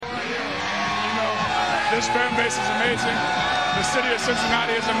This fan base is amazing. The city of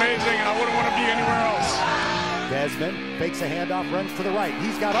Cincinnati is amazing, and I wouldn't want to be anywhere else. Desmond fakes a handoff, runs to the right.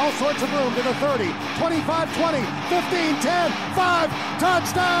 He's got all sorts of room to the 30, 25, 20, 15, 10, 5,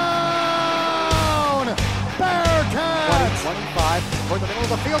 touchdown! Bearcats! 25 toward the middle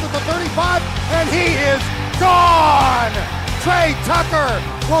of the field at the 35, and he is gone! Trey Tucker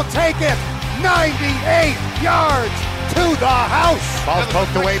will take it 98 yards to the house. Ball's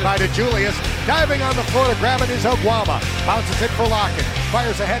poked away by DeJulius. Diving on the floor to grab it is Oguama. Bounces it for Lockett.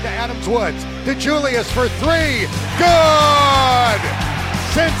 Fires ahead to Adams Woods. DeJulius for three. Good!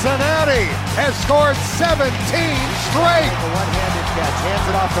 Cincinnati has scored 17 straight. The one-handed catch. Hands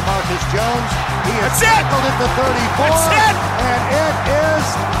it off to Marcus Jones. He is tackled at the 34. And it is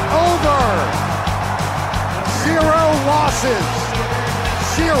over. 0 losses.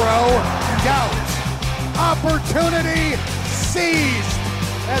 0 doubt. Opportunity seized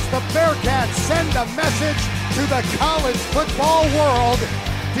as the Bearcats send a message to the college football world.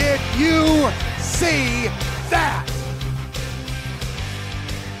 Did you see that?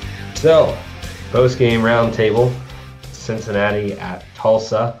 So, post-game roundtable, Cincinnati at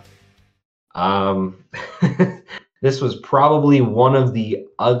Tulsa. This was probably one of the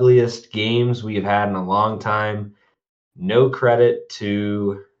ugliest games we have had in a long time. No credit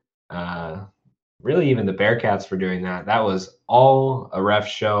to really even the Bearcats for doing that. That was all a ref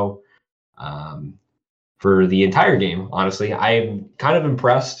show for the entire game, honestly. I'm kind of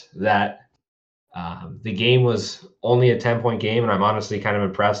impressed that the game was only a 10-point game, and I'm honestly kind of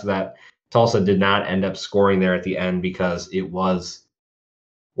impressed that Tulsa did not end up scoring there at the end, because it was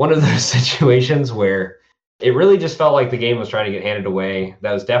one of those situations where it really just felt like the game was trying to get handed away.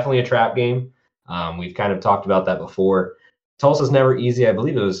 That was definitely a trap game. We've kind of talked about that before. Tulsa's never easy. I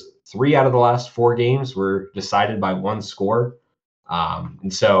believe it was 3 out of the last 4 games were decided by 1 score.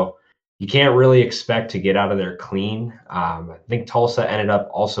 And so you can't really expect to get out of there clean. I think Tulsa ended up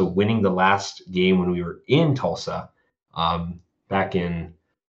also winning the last game when we were in Tulsa back in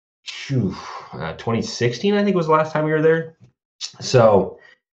 2016, I think was the last time we were there. So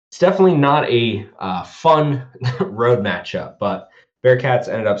it's definitely not a fun road matchup, but Bearcats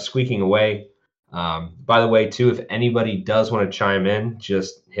ended up squeaking away. By the way, too, if anybody does want to chime in,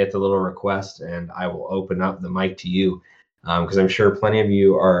 just hit the little request and I will open up the mic to you, because I'm sure plenty of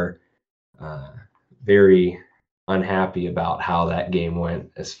you are very unhappy about how that game went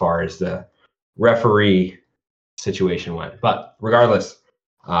as far as the referee situation went. But regardless,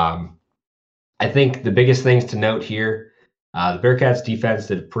 I think the biggest things to note here, the Bearcats defense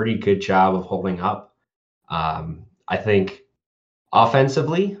did a pretty good job of holding up. I think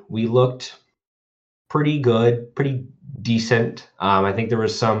offensively, we looked pretty good, pretty decent. I think there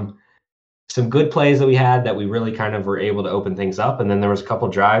was some good plays that we had that we really kind of were able to open things up. And then there was a couple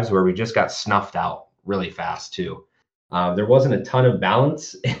drives where we just got snuffed out really fast too. There wasn't a ton of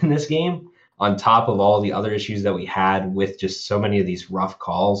balance in this game on top of all the other issues that we had with just so many of these rough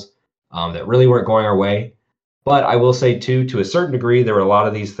calls that really weren't going our way. But I will say too, to a certain degree, there were a lot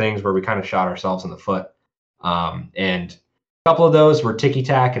of these things where we kind of shot ourselves in the foot. And a couple of those were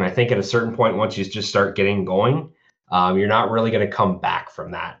ticky-tack, and I think at a certain point, once you just start getting going, you're not really going to come back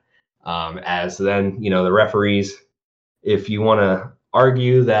from that. As then, the referees, if you want to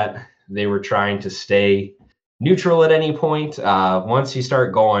argue that they were trying to stay neutral at any point, once you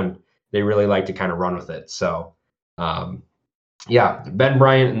start going, they really like to kind of run with it. So, Ben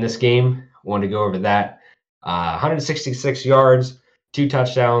Bryant in this game, wanted to go over that. 166 yards, 2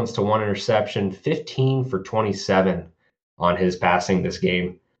 touchdowns to 1 interception, 15 for 27 on his passing this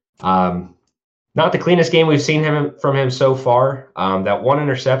game. Not the cleanest game we've seen from him so far. That 1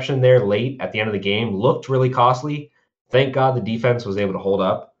 interception there late at the end of the game looked really costly. Thank God the defense was able to hold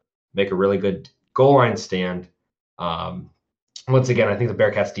up, make a really good goal line stand. Once again, I think the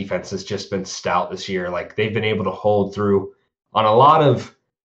Bearcats defense has just been stout this year. Like, they've been able to hold through on a lot of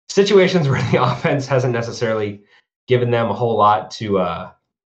situations where the offense hasn't necessarily given them a whole lot to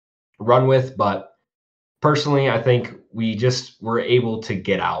run with. But personally, I think we just were able to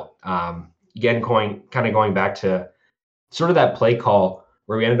get out. Again, going back to sort of that play call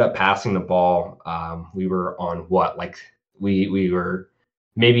where we ended up passing the ball. We were on we were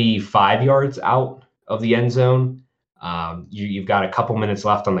maybe 5 yards out of the end zone. You've got a couple minutes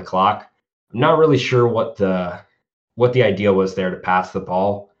left on the clock. I'm not really sure what the idea was there to pass the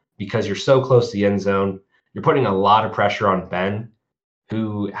ball, because you're so close to the end zone. You're putting a lot of pressure on Ben,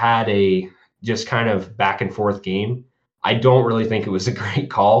 who had a just kind of back and forth game. I don't really think it was a great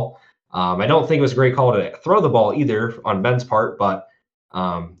call. I don't think it was a great call to throw the ball either on Ben's part, but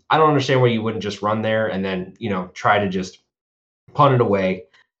I don't understand why you wouldn't just run there and then, try to just punt it away.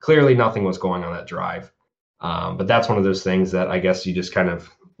 Clearly nothing was going on that drive. But that's one of those things that I guess you just kind of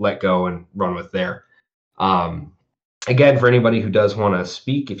let go and run with there. Again, for anybody who does want to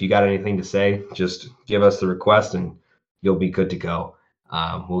speak, if you got anything to say, just give us the request and you'll be good to go.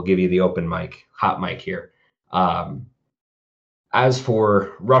 We'll give you the open mic, hot mic here. As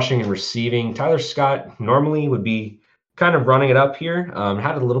for rushing and receiving, Tyler Scott normally would be kind of running it up here.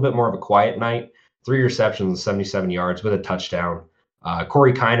 Had a little bit more of a quiet night, 3 receptions, 77 yards with a touchdown.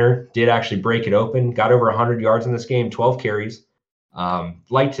 Corey Kiner did actually break it open, got over 100 yards in this game, 12 carries.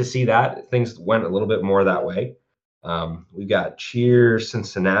 Like to see that. Things went a little bit more that way. We got Cheer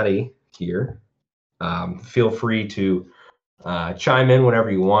Cincinnati here. Feel free to chime in whenever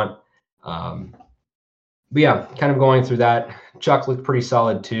you want. But yeah, kind of going through that. Chuck looked pretty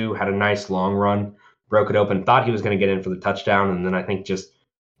solid too. Had a nice long run, broke it open. Thought he was going to get in for the touchdown, and then I think just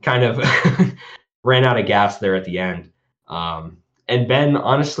kind of ran out of gas there at the end. And Ben,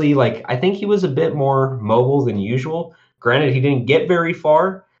 honestly, like I think he was a bit more mobile than usual. Granted, he didn't get very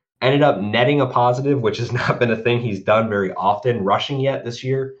far. Ended up netting a positive, which has not been a thing he's done very often rushing yet this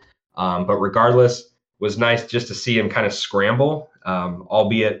year. But regardless, was nice just to see him kind of scramble,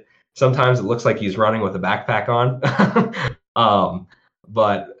 albeit sometimes it looks like he's running with a backpack on.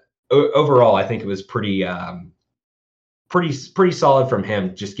 But overall, I think it was pretty solid from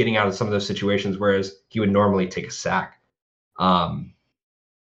him, just getting out of some of those situations, whereas he would normally take a sack. So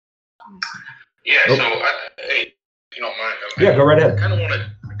hey, if you don't mind, yeah, go right ahead. I kind of want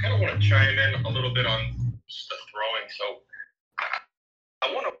to chime in a little bit on just the throwing. So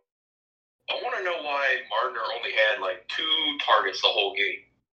I want to know why Marner only had like 2 targets the whole game.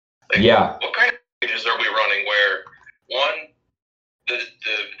 Like, yeah. What kind of packages are we running where one,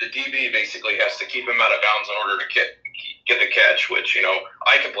 the DB basically has to keep him out of bounds in order to get the catch, which, you know,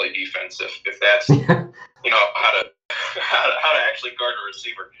 I can play defense if that's, you know, how to actually guard a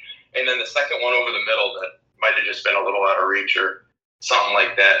receiver. And then the second one over the middle that might have just been a little out of reach or something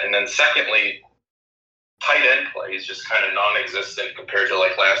like that. And then secondly, tight end play is just kind of non-existent compared to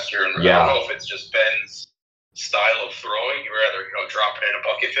like last year. And yeah. I don't know if it's just Ben's style of throwing. You rather, you know, drop it in a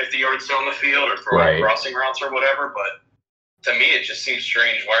bucket 50 yards down the field or throw crossing routes or whatever. But to me, it just seems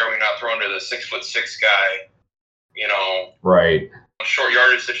strange. Why are we not throwing to the 6'6" guy? You know, short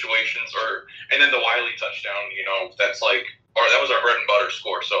yardage situations, and then the Wiley touchdown. You know, that's like, or that was our bread and butter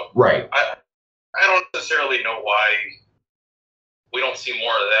score. So I don't necessarily know why we don't see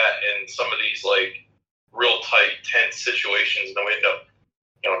more of that in some of these like real tight, tense situations, and then we end up,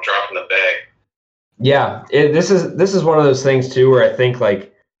 you know, dropping the bag. Yeah, this is one of those things too where I think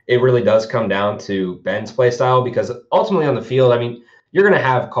like it really does come down to Ben's play style, because ultimately on the field, I mean, you're going to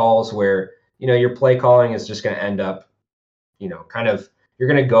have calls where, you know, your play calling is just going to end up, you know, kind of, you're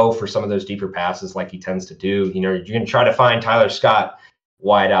going to go for some of those deeper passes like he tends to do. You know, you're going to try to find Tyler Scott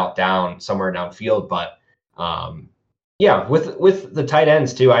wide out down somewhere downfield. But yeah, with the tight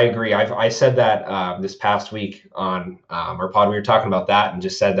ends too, I agree. I said that this past week on our pod, we were talking about that and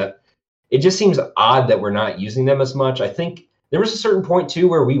just said that it just seems odd that we're not using them as much. I think there was a certain point too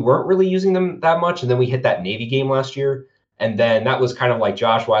where we weren't really using them that much, and then we hit that Navy game last year, and then that was kind of like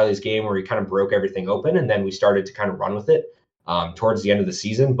Josh Wiley's game where he kind of broke everything open, and then we started to kind of run with it towards the end of the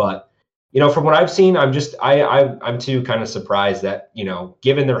season. But you know, from what I've seen, I'm too kind of surprised that, you know,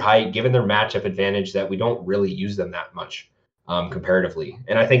 given their height, given their matchup advantage, that we don't really use them that much comparatively.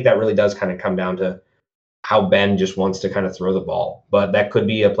 And I think that really does kind of come down to how Ben just wants to kind of throw the ball. But that could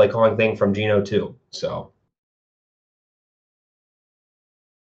be a play calling thing from Gino too. So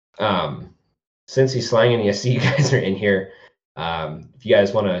since he's slanging, I see you guys are in here. If you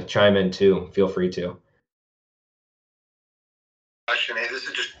guys want to chime in too, feel free to. Hey, this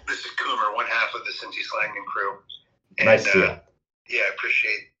is Coomer, one half of the Cincy Slanging crew. And, nice to see you. Yeah,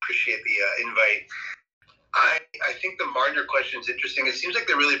 appreciate the invite. I think the Marner question is interesting. It seems like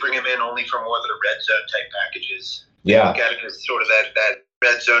they really bring him in only for more of the red zone type packages. Yeah. Look at him as sort of that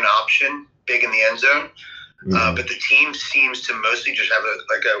red zone option, big in the end zone. Mm-hmm. But the team seems to mostly just have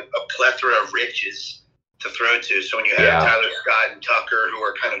a plethora of riches to throw to. So when you have Tyler Scott and Tucker, who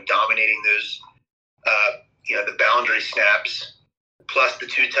are kind of dominating those, the boundary snaps, plus the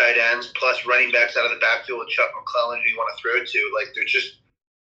 2 tight ends, plus running backs out of the backfield with Chuck McClellan, who you want to throw to, like, they're just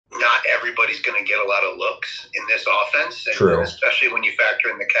not everybody's going to get a lot of looks in this offense. And True. Especially when you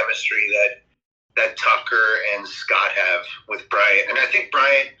factor in the chemistry that Tucker and Scott have with Bryant. And I think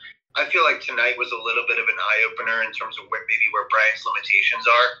Bryant, I feel like tonight was a little bit of an eye-opener in terms of where Bryant's limitations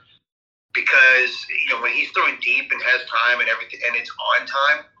are. Because, you know, when he's throwing deep and has time and everything, and it's on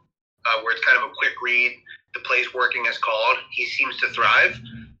time, where it's kind of a quick read, the play's working as called, he seems to thrive,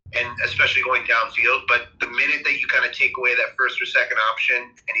 and especially going downfield. But the minute that you kind of take away that first or second option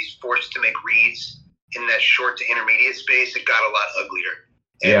and he's forced to make reads in that short to intermediate space, it got a lot uglier.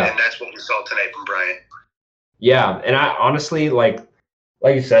 And that's what we saw tonight from Bryant. Yeah, and I honestly, like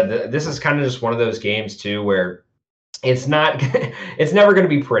you said, this is kind of just one of those games too where it's not, it's never going to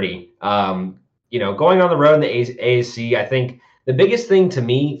be pretty. Going on the road in the AAC, I think the biggest thing to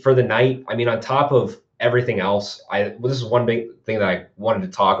me for the night, I mean, on top of everything else, this is one big thing that I wanted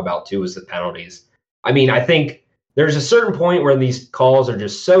to talk about too, is the penalties. I mean, I think there's a certain point where these calls are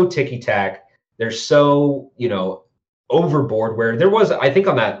just so ticky-tack. They're so, overboard, where there was, I think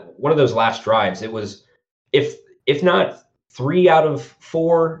on that one of those last drives, it was, if not 3 out of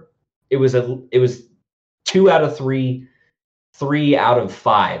 4, it was 2 out of 3, 3 out of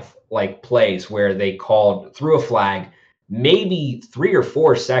 5 like plays where they called through a flag maybe 3 or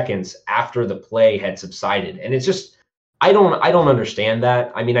 4 seconds after the play had subsided. And it's just, I don't understand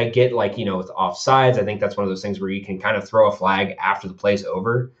that. I mean, I get with offsides, I think that's one of those things where you can kind of throw a flag after the play's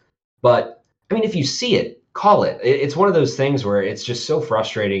over. But I mean, if you see it, call it. It's one of those things where it's just so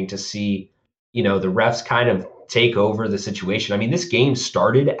frustrating to see, the refs kind of take over the situation. I mean, this game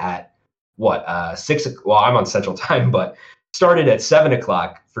started at 6 o'clock. Well, I'm on Central Time, but started at 7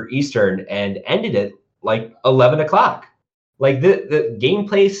 o'clock for Eastern and ended at like 11 o'clock. Like the game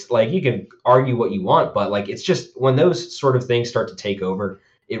place, like you can argue what you want, but like it's just when those sort of things start to take over,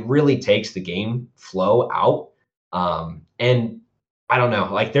 it really takes the game flow out. And I don't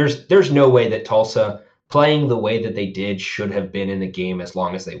know, like there's no way that Tulsa playing the way that they did should have been in the game as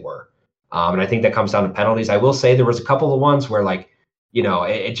long as they were. And I think that comes down to penalties. I will say there was a couple of ones where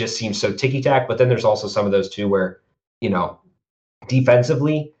it just seems so ticky-tack, but then there's also some of those too where,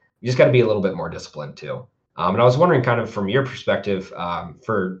 defensively, you just got to be a little bit more disciplined too. And I was wondering kind of from your perspective,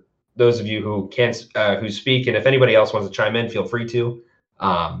 for those of you who who speak, and if anybody else wants to chime in, feel free to.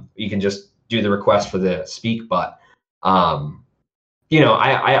 You can just do the request for the speak. But, I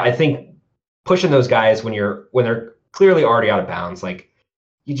think pushing those guys when they're clearly already out of bounds, like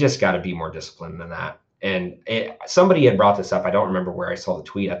you just got to be more disciplined than that. And somebody had brought this up. I don't remember where I saw the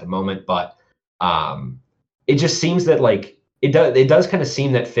tweet at the moment, but it just seems that it does kind of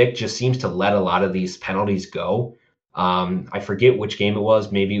seem that Fick just seems to let a lot of these penalties go. I forget which game it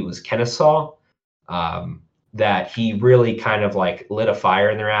was. Maybe it was Kennesaw, that he really kind of lit a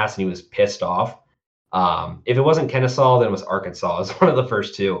fire in their ass and he was pissed off. If it wasn't Kennesaw, then it was Arkansas. It was one of the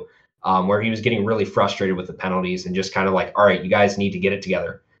first two, where he was getting really frustrated with the penalties and just kind of all right, you guys need to get it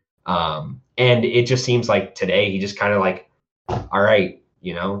together. And it just seems like today he just kind of all right,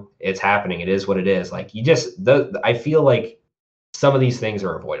 it's happening. It is what it is. I feel like some of these things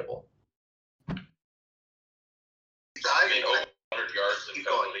are avoidable. I mean, over 100 yards and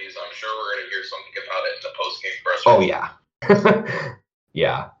penalties. I'm sure we're going to hear something about it in the post-game press. Oh, yeah.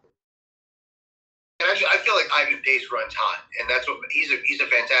 Yeah. And I feel like Ivan Pace runs hot, and that's what he's a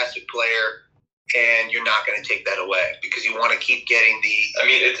fantastic player, and you're not going to take that away because you want to keep getting the. I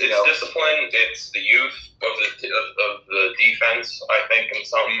mean, it's discipline. It's the youth of the defense. I think in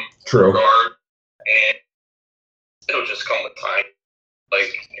some regard, and it'll just come with time. I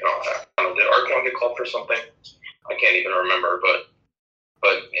don't know, did Arkansas get called for something? I can't even remember, but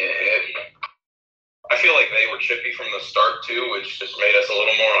I feel like they were chippy from the start too, which just made us a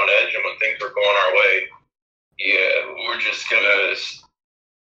little more on edge. And when things were going our way, you're just gonna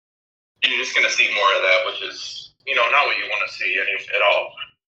see more of that, which is not what you want to see at all.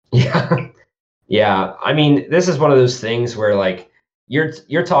 Yeah, yeah. I mean, this is one of those things where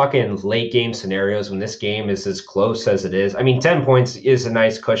you're talking late game scenarios when this game is as close as it is. I mean, 10 points is a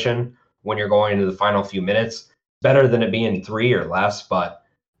nice cushion when you're going into the final few minutes. Better than it being 3 or less, but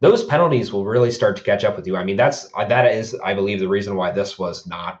those penalties will really start to catch up with you. I mean, that is, I believe, the reason why this was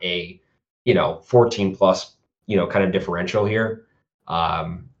not a, 14 plus, kind of differential here.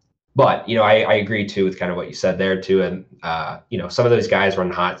 But, I agree too with kind of what you said there too. And, some of those guys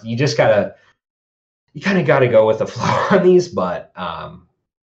run hot. You kind of got to go with the flow on these, but I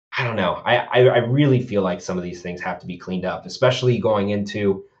don't know. I really feel like some of these things have to be cleaned up, especially going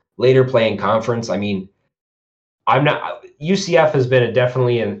into later playing conference. I mean, UCF has been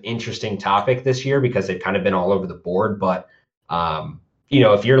definitely an interesting topic this year because they've kind of been all over the board. But,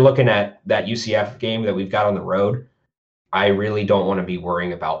 if you're looking at that UCF game that we've got on the road, I really don't want to be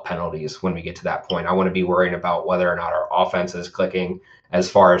worrying about penalties when we get to that point. I want to be worrying about whether or not our offense is clicking as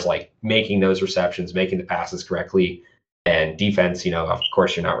far as making those receptions, making the passes correctly, and defense, of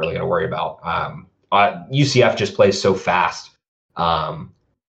course, you're not really going to worry about. UCF just plays so fast.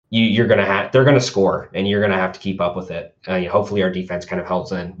 They're going to score, and you're going to have to keep up with it. Hopefully our defense kind of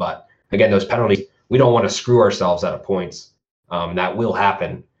holds in. But again, those penalties, we don't want to screw ourselves out of points. That will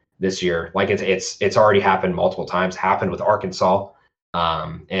happen this year. It's already happened multiple times, happened with Arkansas,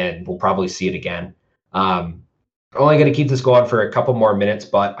 and we'll probably see it again. Only going to keep this going for a couple more minutes,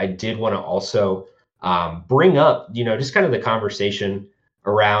 but I did want to also bring up, just kind of the conversation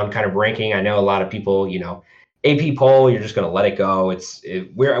around kind of ranking. I know a lot of people, AP poll, you're just going to let it go.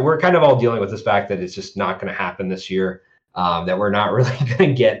 We're kind of all dealing with this fact that it's just not going to happen this year. That we're not really going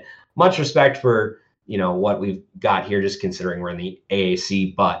to get much respect for, what we've got here, just considering we're in the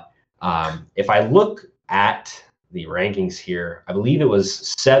AAC. But if I look at the rankings here, I believe it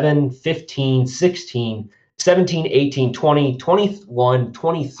was 7, 15, 16, 17, 18, 20, 21,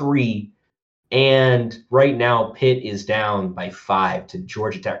 23. And right now, Pitt is down by 5 to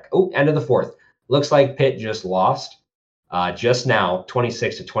Georgia Tech. Oh, end of the fourth. Looks like Pitt just lost just now,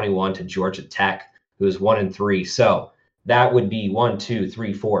 26-21 to Georgia Tech, who is 1-3. So that would be 1, 2,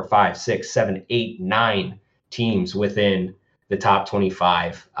 3, 4, 5, 6, 7, 8, 9 teams within the top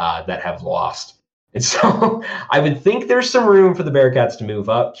 25 that have lost. And so I would think there's some room for the Bearcats to move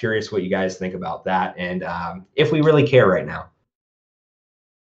up. Curious what you guys think about that, and if we really care right now.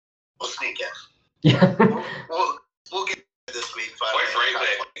 We'll sneak in. Yeah. we'll get this week. Quite frankly,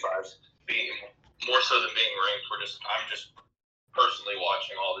 more so than being ranked, I'm just personally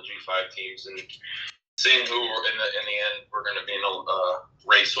watching all the G5 teams and seeing who in the end we're going to be in a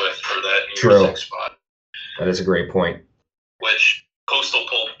race with for that New Year's 6 spot. That is a great point. Which Coastal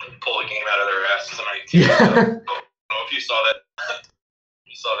pulled a game out of their ass tonight too. Yeah. So, I don't know if you saw that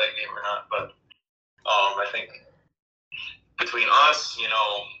game or not, but I think between us, and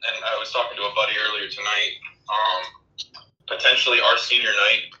I was talking to a buddy earlier tonight, potentially our senior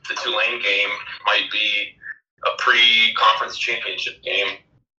night, the Tulane game might be a pre-conference championship game,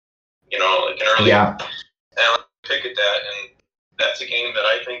 like an early. Yeah. And I pick at that, and that's a game that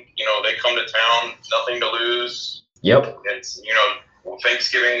I think, they come to town, nothing to lose. Yep. It's,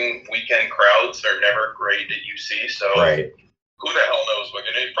 Thanksgiving weekend crowds are never great at UC, so right. Who the hell knows what?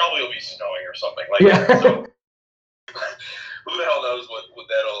 It probably will be snowing or something like Yeah. that. So who the hell knows what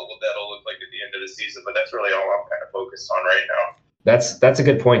that'll look like at the end of the season? But that's really all I'm kind of focused on right now. That's a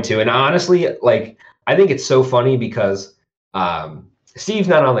good point too. And honestly, I think it's so funny because Steve's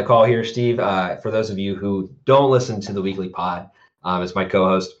not on the call here. Steve, for those of you who don't listen to the weekly pod, as my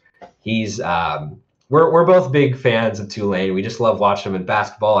co-host, he's we're both big fans of Tulane. We just love watching them in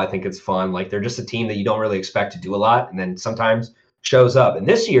basketball. I think it's fun. They're just a team that you don't really expect to do a lot, and then sometimes shows up. And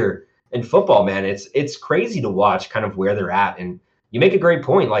this year in football, man, it's crazy to watch kind of where they're at. And you make a great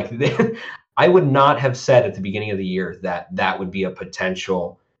point. I would not have said at the beginning of the year that would be a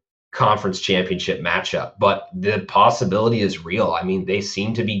potential conference championship matchup, but the possibility is real. I mean, they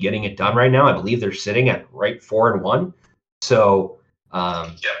seem to be getting it done right now. I believe they're sitting at right 4-1. So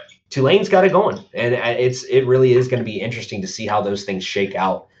Tulane's got it going, and it really is going to be interesting to see how those things shake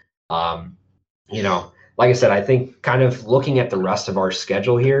out. Like I said, I think kind of looking at the rest of our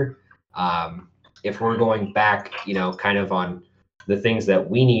schedule here, if we're going back, kind of on the things that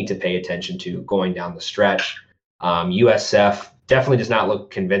we need to pay attention to going down the stretch, USF definitely does not look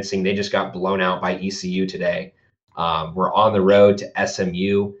convincing. They just got blown out by ECU today. We're on the road to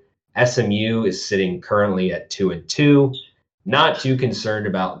SMU. SMU is sitting currently at 2-2. Not too concerned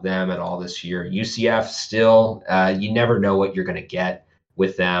about them at all this year. UCF still, you never know what you're going to get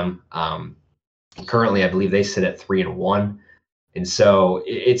with them. Currently, I believe they sit at 3-1. And so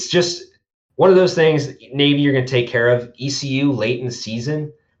it's just one of those things. Navy, you're going to take care of. ECU late in the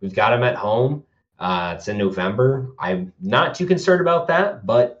season, we've got them at home. It's in November. I'm not too concerned about that,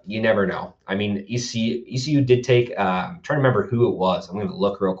 but you never know. I mean, ECU did take, I'm trying to remember who it was. I'm going to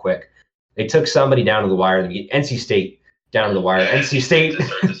look real quick. They took somebody down to the wire. NC State down to the wire. NC State.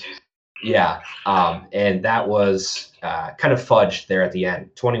 Yeah. And that was kind of fudged there at the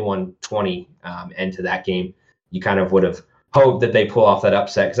end. 21-20 end to that game. You kind of would have hoped that they pull off that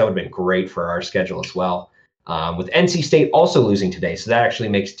upset because that would have been great for our schedule as well. With NC State also losing today. So that actually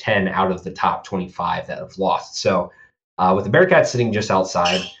makes 10 out of the top 25 that have lost. So with the Bearcats sitting just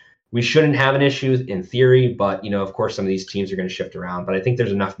outside, we shouldn't have an issue in theory, but, of course, some of these teams are going to shift around. But I think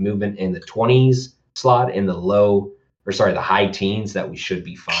there's enough movement in the 20s slot, in the high teens, that we should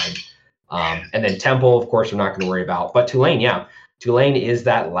be fine. And then Temple, of course, we're not going to worry about. But Tulane is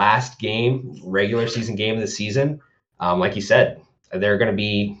that last game, regular season game of the season. Like you said, they're going to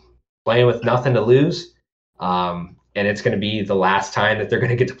be playing with nothing to lose. And it's going to be the last time that they're going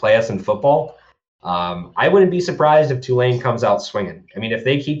to get to play us in football. I wouldn't be surprised if Tulane comes out swinging. I mean, if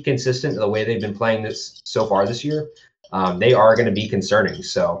they keep consistent the way they've been playing this so far this year, they are going to be concerning.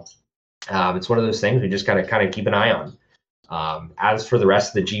 So it's one of those things we just got to kind of keep an eye on. As for the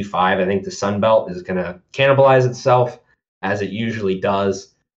rest of the G5, I think the Sun Belt is going to cannibalize itself as it usually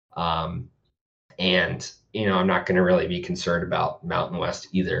does. And, I'm not going to really be concerned about Mountain West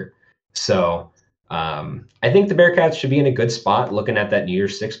either. So I think the Bearcats should be in a good spot looking at that New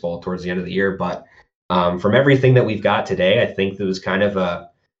Year's Six Bowl towards the end of the year. But from everything that we've got today, I think it was kind of a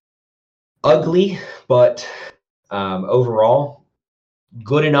ugly, but overall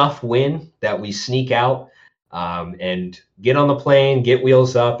good enough win that we sneak out and get on the plane, get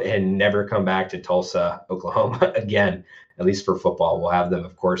wheels up, and never come back to Tulsa, Oklahoma again, at least for football. We'll have them,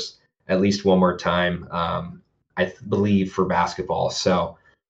 of course, at least one more time, I believe, for basketball. So,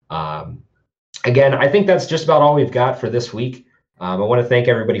 again, I think that's just about all we've got for this week. I want to thank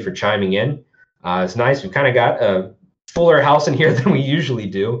everybody for chiming in. It's nice. We've kind of got a fuller house in here than we usually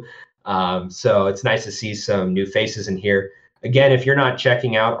do. So it's nice to see some new faces in here. Again, if you're not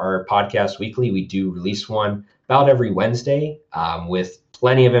checking out our podcast weekly, we do release one about every Wednesday with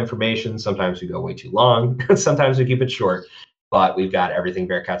plenty of information. Sometimes we go way too long. Sometimes we keep it short. But we've got everything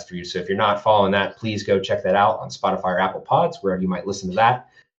Bearcats for you. So if you're not following that, please go check that out on Spotify or Apple Pods, wherever you might listen to that.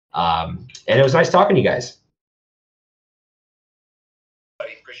 And it was nice talking to you guys.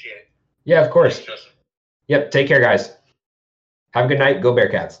 Appreciate it. Yeah, of course. Thanks, Justin. Yep. Take care, guys. Have a good night. Go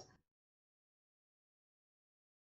Bearcats.